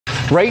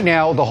Right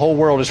now, the whole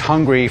world is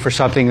hungry for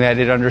something that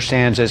it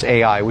understands as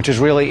AI, which is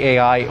really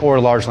AI or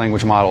large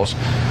language models.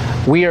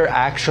 We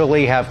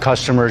actually have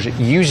customers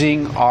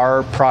using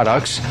our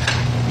products,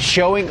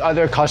 showing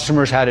other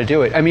customers how to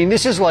do it. I mean,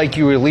 this is like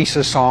you release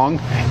a song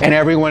and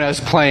everyone else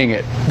playing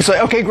it. It's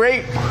like, okay,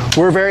 great.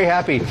 We're very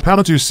happy.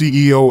 Palantir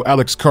CEO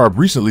Alex Karp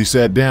recently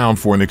sat down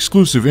for an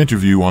exclusive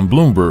interview on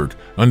Bloomberg,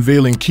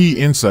 unveiling key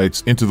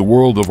insights into the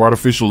world of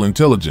artificial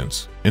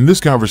intelligence. In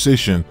this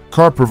conversation,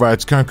 Karp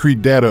provides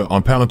concrete data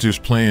on Palantir's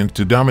plan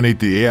to dominate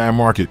the AI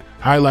market,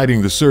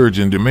 highlighting the surge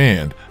in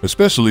demand,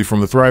 especially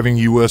from the thriving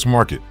U.S.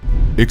 market.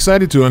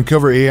 Excited to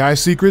uncover AI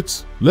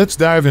secrets? Let's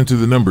dive into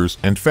the numbers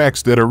and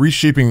facts that are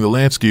reshaping the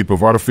landscape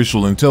of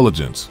artificial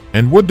intelligence.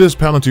 And what does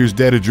Palantir's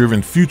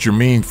data-driven future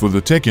mean for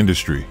the tech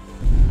industry?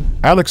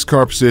 Alex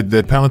Karp said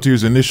that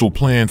Palantir's initial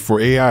plan for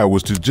AI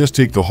was to just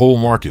take the whole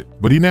market,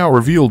 but he now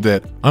revealed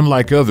that,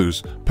 unlike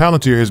others,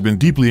 Palantir has been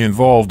deeply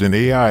involved in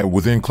AI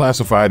within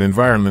classified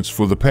environments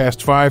for the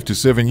past 5 to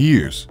 7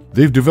 years.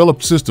 They've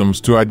developed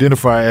systems to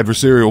identify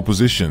adversarial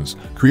positions,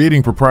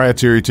 creating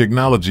proprietary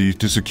technology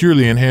to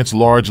securely enhance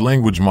large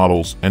language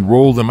models and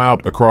roll them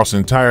out across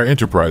entire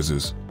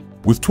enterprises.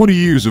 With 20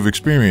 years of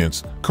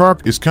experience,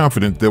 Karp is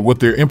confident that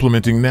what they're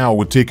implementing now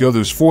would take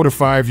others 4 to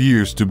 5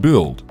 years to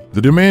build.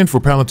 The demand for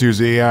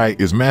Palantir's AI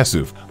is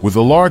massive, with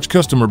a large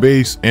customer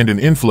base and an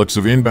influx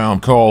of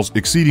inbound calls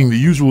exceeding the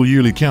usual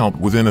yearly count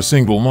within a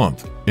single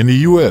month. In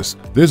the US,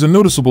 there's a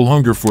noticeable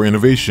hunger for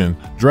innovation,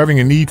 driving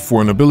a need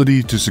for an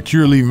ability to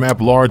securely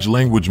map large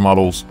language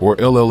models, or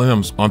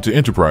LLMs, onto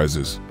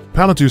enterprises.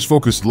 Palantir's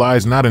focus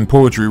lies not in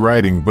poetry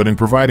writing, but in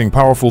providing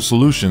powerful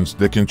solutions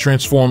that can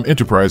transform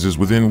enterprises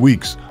within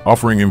weeks,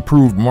 offering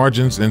improved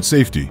margins and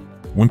safety.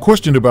 When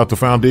questioned about the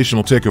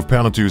foundational tech of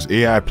Palantir's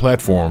AI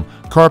platform,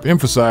 Karp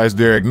emphasized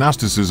their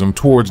agnosticism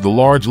towards the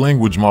large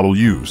language model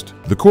used.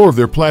 The core of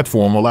their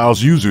platform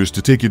allows users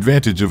to take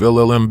advantage of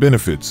LLM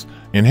benefits,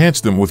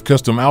 enhance them with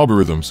custom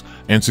algorithms,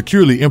 and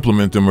securely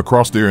implement them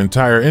across their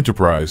entire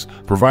enterprise,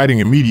 providing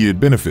immediate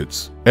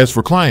benefits. As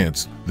for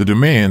clients, the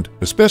demand,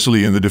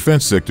 especially in the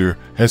defense sector,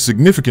 has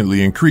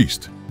significantly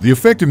increased. The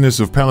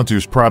effectiveness of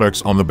Palantir's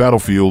products on the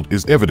battlefield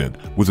is evident,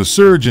 with a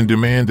surge in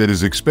demand that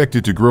is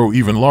expected to grow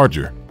even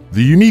larger.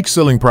 The unique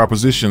selling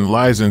proposition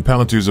lies in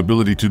Palantir's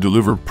ability to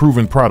deliver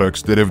proven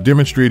products that have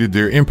demonstrated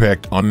their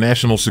impact on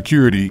national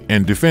security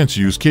and defense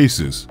use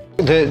cases.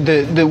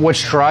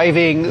 What's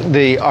driving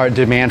our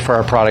demand for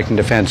our product in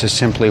defense is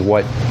simply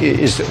what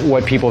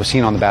people have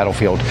seen on the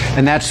battlefield.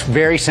 And that's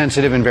very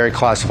sensitive and very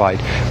classified.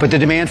 But the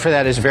demand for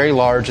that is very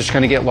large. It's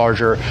going to get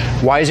larger.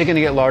 Why is it going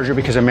to get larger?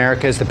 Because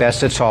America is the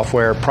best at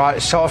software.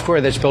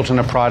 Software that's built on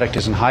a product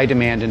is in high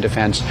demand in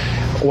defense.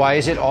 Why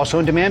is it also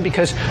in demand?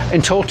 Because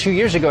until 2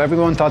 years ago,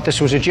 everyone thought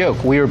this was a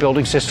joke. We were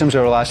building systems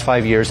over the last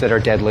 5 years that are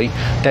deadly.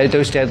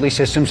 Those deadly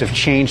systems have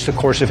changed the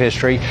course of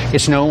history.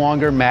 It's no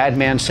longer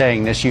madman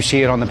saying this. You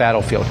see it on the battlefield.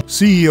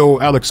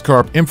 CEO Alex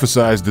Karp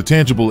emphasized the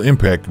tangible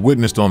impact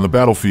witnessed on the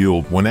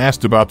battlefield when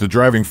asked about the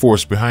driving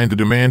force behind the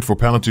demand for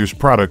Palantir's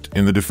product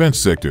in the defense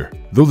sector.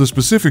 Though the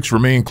specifics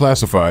remain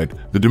classified,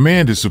 the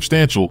demand is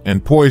substantial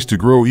and poised to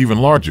grow even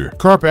larger.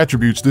 Karp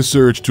attributes this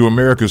surge to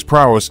America's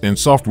prowess in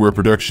software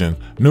production,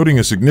 noting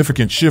a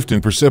significant shift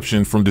in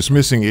perception from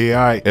dismissing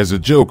AI as a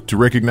joke to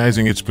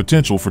recognizing its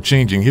potential for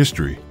changing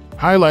history.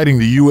 Highlighting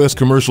the U.S.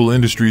 commercial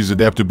industry's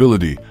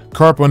adaptability,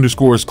 Karp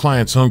underscores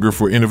clients' hunger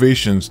for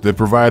innovations that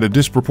provide a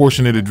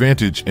disproportionate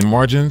advantage in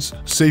margins,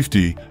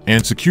 safety,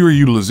 and secure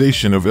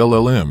utilization of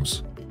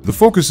LLMs. The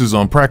focus is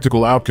on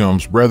practical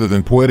outcomes rather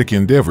than poetic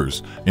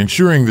endeavors,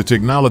 ensuring the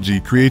technology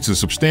creates a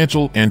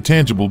substantial and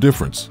tangible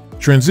difference.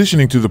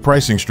 Transitioning to the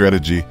pricing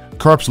strategy,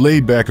 Karp's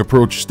laid-back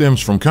approach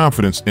stems from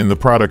confidence in the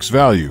product's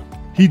value.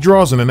 He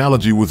draws an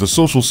analogy with a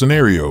social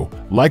scenario,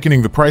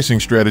 likening the pricing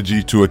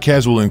strategy to a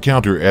casual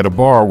encounter at a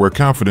bar where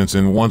confidence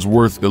in one's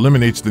worth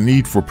eliminates the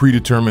need for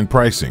predetermined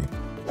pricing.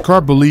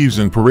 Karp believes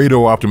in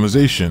Pareto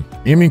optimization,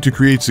 aiming to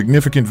create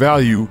significant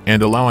value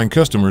and allowing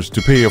customers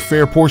to pay a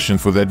fair portion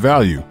for that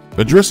value.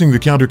 Addressing the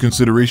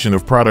counter-consideration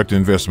of product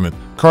investment,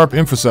 Karp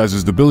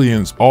emphasizes the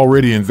billions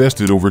already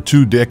invested over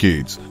 2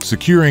 decades,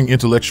 securing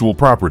intellectual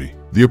property.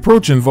 The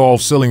approach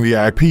involves selling the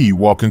IP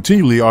while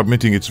continually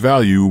augmenting its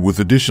value with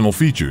additional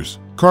features.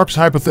 Karp's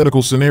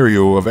hypothetical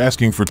scenario of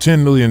asking for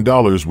 $10 million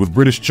with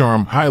British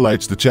charm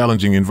highlights the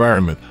challenging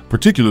environment,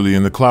 particularly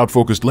in the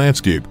cloud-focused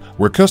landscape,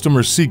 where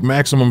customers seek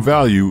maximum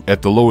value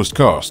at the lowest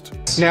cost.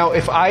 Now,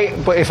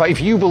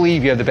 if you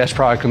believe you have the best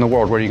product in the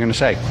world, what are you going to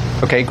say?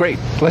 Okay, great.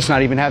 Let's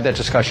not even have that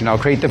discussion. I'll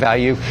create the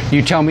value.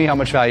 You tell me how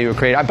much value you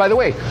create. By the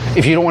way,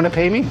 if you don't want to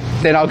pay me,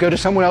 then I'll go to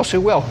someone else who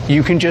will.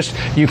 You can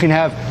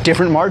have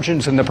different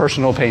margins than the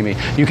person will pay me.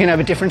 You can have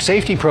a different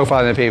safety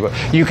profile than the people.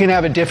 You can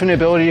have a different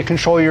ability to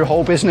control your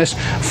whole business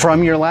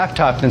from your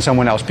laptop than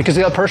someone else because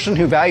the person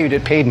who valued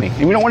it paid me.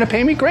 And you don't want to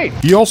pay me? Great.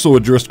 He also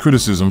addressed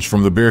criticisms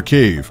from the Bear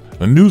Cave,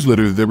 a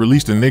newsletter that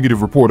released a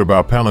negative report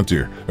about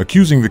Palantir,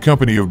 accusing the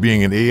company of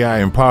being an AI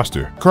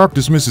imposter. Karp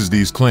dismisses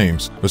these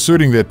claims,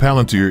 asserting that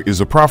Palantir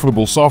is a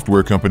profitable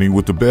software company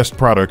with the best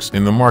products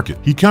in the market.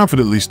 He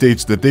confidently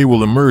states that they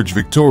will emerge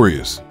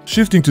victorious.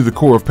 Shifting to the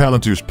core of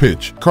Palantir's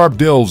pitch, Karp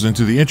delves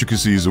into the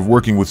intricacies of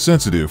working with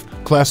sensitive,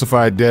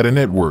 classified data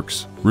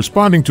networks.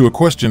 Responding to a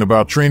question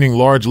about training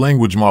large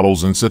language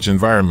models in such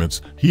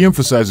environments, he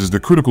emphasizes the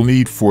critical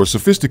need for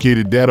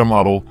sophisticated data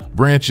model,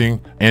 branching,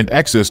 and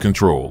access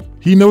control.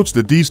 He notes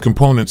that these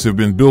components have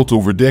been built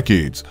over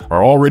decades,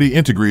 are already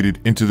integrated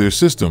into their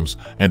systems,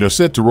 and are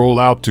set to roll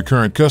out to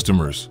current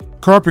customers.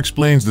 Karp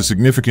explains the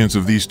significance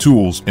of these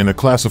tools in a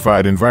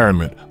classified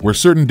environment where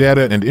certain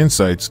data and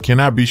insights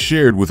cannot be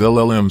shared with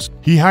LLMs.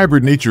 The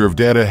hybrid nature of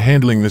data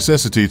handling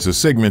necessitates a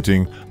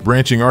segmenting,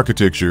 branching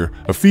architecture,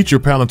 a feature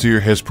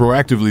Palantir has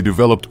proactively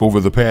developed over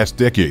the past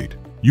decade.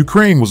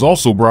 Ukraine was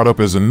also brought up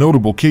as a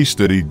notable case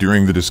study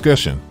during the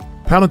discussion.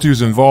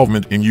 Palantir's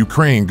involvement in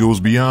Ukraine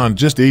goes beyond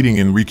just aiding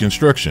in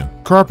reconstruction.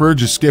 Karp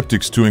urges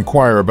skeptics to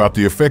inquire about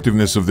the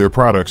effectiveness of their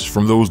products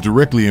from those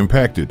directly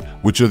impacted,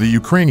 which are the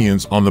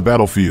Ukrainians on the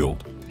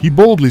battlefield. He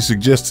boldly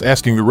suggests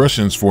asking the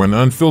Russians for an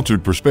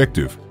unfiltered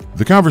perspective.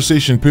 The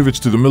conversation pivots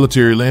to the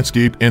military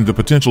landscape and the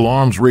potential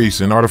arms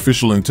race in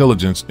artificial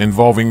intelligence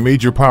involving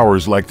major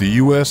powers like the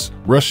US,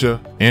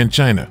 Russia, and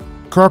China.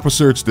 Karp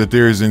asserts that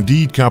there is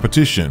indeed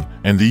competition,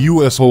 and the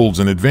US holds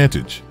an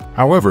advantage.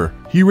 However,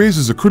 he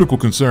raises a critical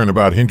concern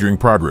about hindering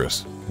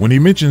progress. When he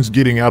mentions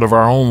getting out of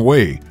our own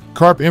way,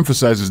 Karp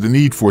emphasizes the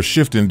need for a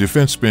shift in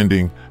defense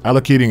spending,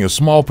 allocating a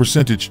small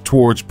percentage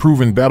towards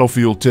proven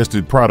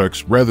battlefield-tested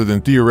products rather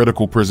than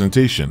theoretical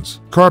presentations.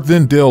 Karp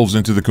then delves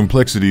into the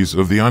complexities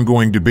of the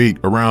ongoing debate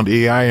around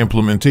AI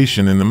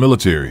implementation in the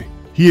military.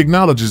 He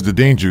acknowledges the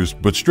dangers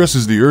but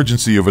stresses the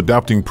urgency of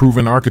adopting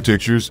proven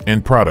architectures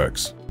and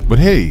products. But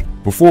hey,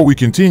 before we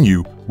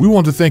continue, we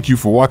want to thank you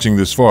for watching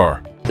this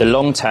far. The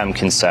long-term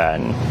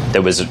concern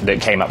that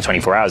came up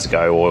 24 hours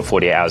ago or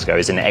 48 hours ago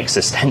is an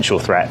existential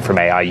threat from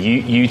AI.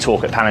 You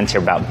talk at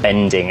Palantir about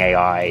bending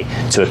AI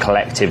to a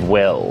collective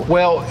will.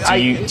 Well,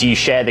 do you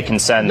share the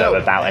concern though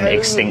about an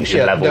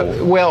extinction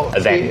level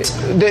event?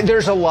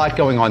 There's a lot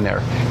going on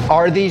there.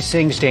 Are these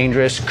things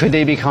dangerous? Could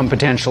they become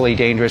potentially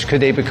dangerous?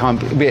 Could they become?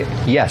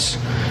 Yes,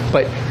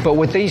 but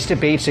what these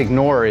debates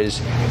ignore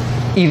is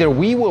either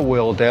we will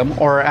wield them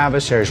or our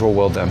adversaries will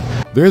wield them.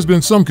 There's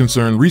been some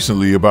concern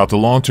recently about the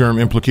long-term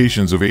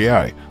implications of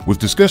AI, with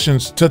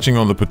discussions touching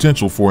on the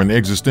potential for an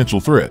existential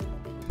threat.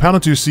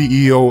 Palantir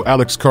CEO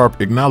Alex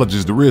Karp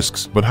acknowledges the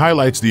risks but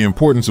highlights the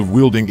importance of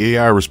wielding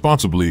AI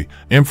responsibly,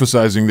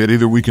 emphasizing that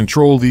either we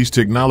control these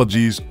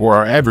technologies or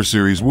our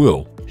adversaries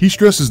will. He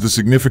stresses the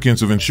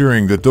significance of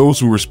ensuring that those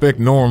who respect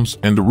norms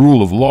and the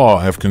rule of law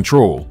have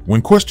control.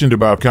 When questioned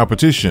about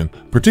competition,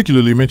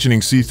 particularly mentioning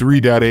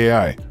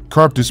C3.ai,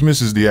 Karp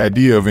dismisses the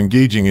idea of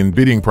engaging in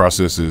bidding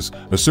processes,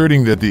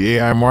 asserting that the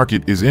AI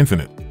market is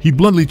infinite. He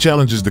bluntly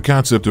challenges the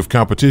concept of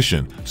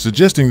competition,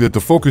 suggesting that the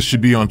focus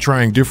should be on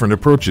trying different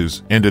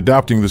approaches and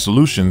adopting the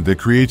solution that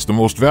creates the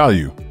most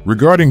value.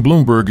 Regarding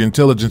Bloomberg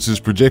Intelligence's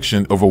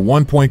projection of a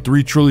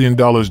 $1.3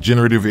 trillion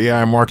generative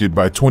AI market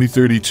by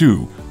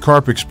 2032,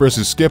 Karp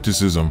expresses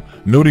skepticism,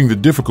 noting the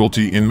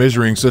difficulty in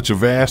measuring such a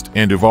vast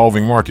and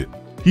evolving market.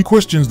 He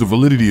questions the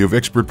validity of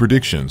expert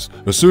predictions,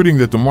 asserting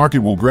that the market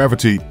will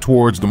gravitate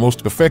towards the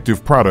most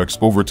effective products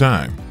over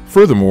time.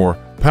 Furthermore,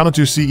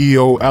 Palantir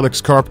CEO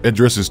Alex Karp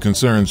addresses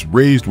concerns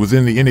raised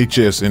within the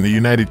NHS in the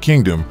United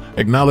Kingdom,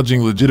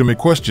 acknowledging legitimate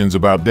questions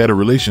about data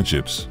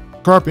relationships.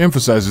 Karp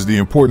emphasizes the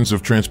importance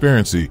of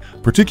transparency,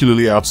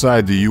 particularly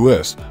outside the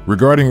US,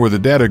 regarding where the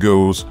data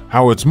goes,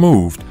 how it's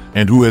moved,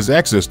 and who has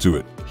access to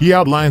it. He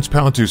outlines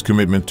Palantir's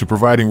commitment to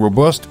providing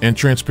robust and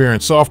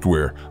transparent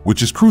software,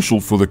 which is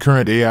crucial for the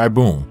current AI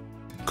boom.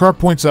 Karp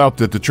points out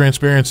that the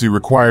transparency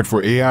required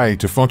for AI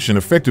to function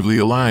effectively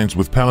aligns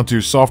with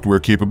Palantir's software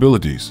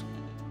capabilities.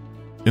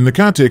 In the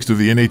context of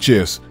the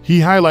NHS, he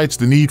highlights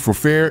the need for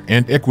fair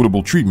and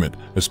equitable treatment,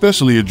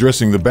 especially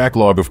addressing the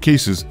backlog of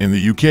cases in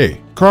the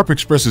UK. Karp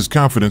expresses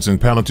confidence in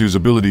Palantir's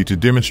ability to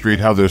demonstrate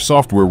how their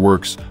software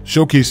works,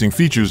 showcasing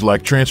features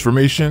like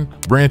transformation,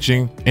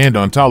 branching, and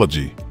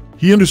ontology.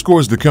 He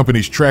underscores the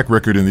company's track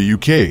record in the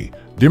UK,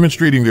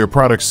 demonstrating their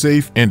product's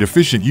safe and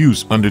efficient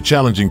use under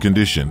challenging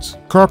conditions.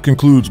 Karp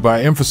concludes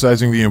by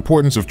emphasizing the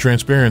importance of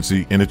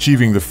transparency in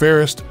achieving the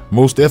fairest,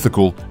 most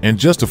ethical, and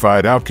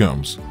justified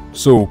outcomes.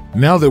 So,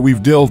 now that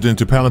we've delved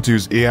into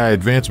Palantir's AI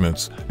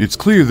advancements, it's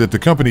clear that the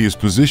company is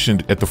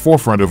positioned at the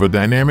forefront of a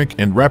dynamic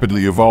and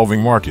rapidly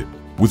evolving market.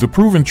 With a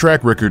proven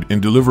track record in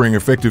delivering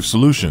effective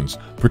solutions,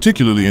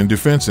 particularly in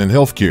defense and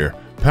healthcare,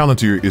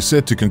 Palantir is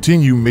set to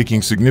continue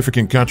making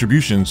significant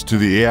contributions to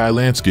the AI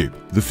landscape.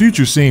 The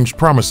future seems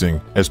promising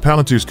as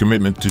Palantir's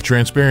commitment to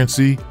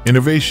transparency,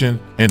 innovation,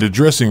 and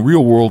addressing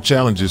real-world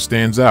challenges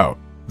stands out.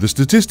 The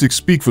statistics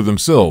speak for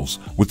themselves,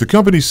 with the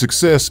company's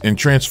success in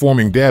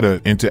transforming data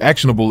into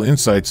actionable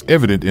insights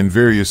evident in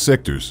various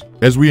sectors.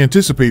 As we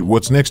anticipate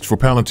what's next for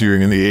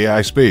Palantir in the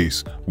AI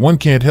space, one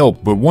can't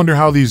help but wonder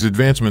how these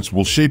advancements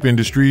will shape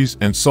industries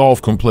and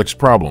solve complex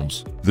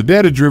problems. The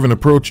data-driven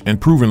approach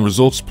and proven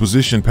results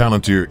position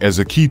Palantir as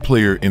a key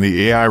player in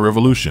the AI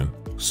revolution.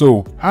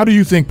 So, how do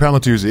you think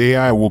Palantir's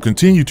AI will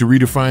continue to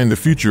redefine the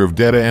future of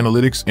data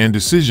analytics and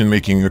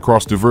decision-making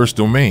across diverse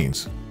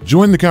domains?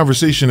 Join the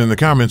conversation in the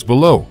comments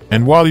below,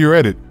 and while you're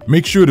at it,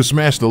 make sure to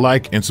smash the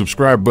like and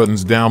subscribe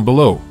buttons down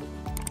below.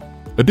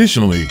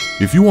 Additionally,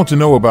 if you want to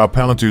know about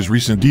Palantir's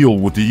recent deal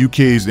with the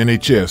UK's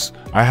NHS,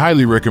 I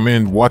highly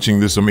recommend watching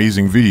this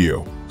amazing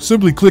video.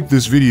 Simply click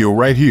this video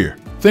right here.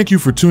 Thank you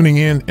for tuning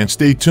in and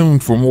stay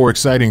tuned for more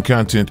exciting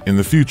content in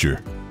the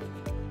future.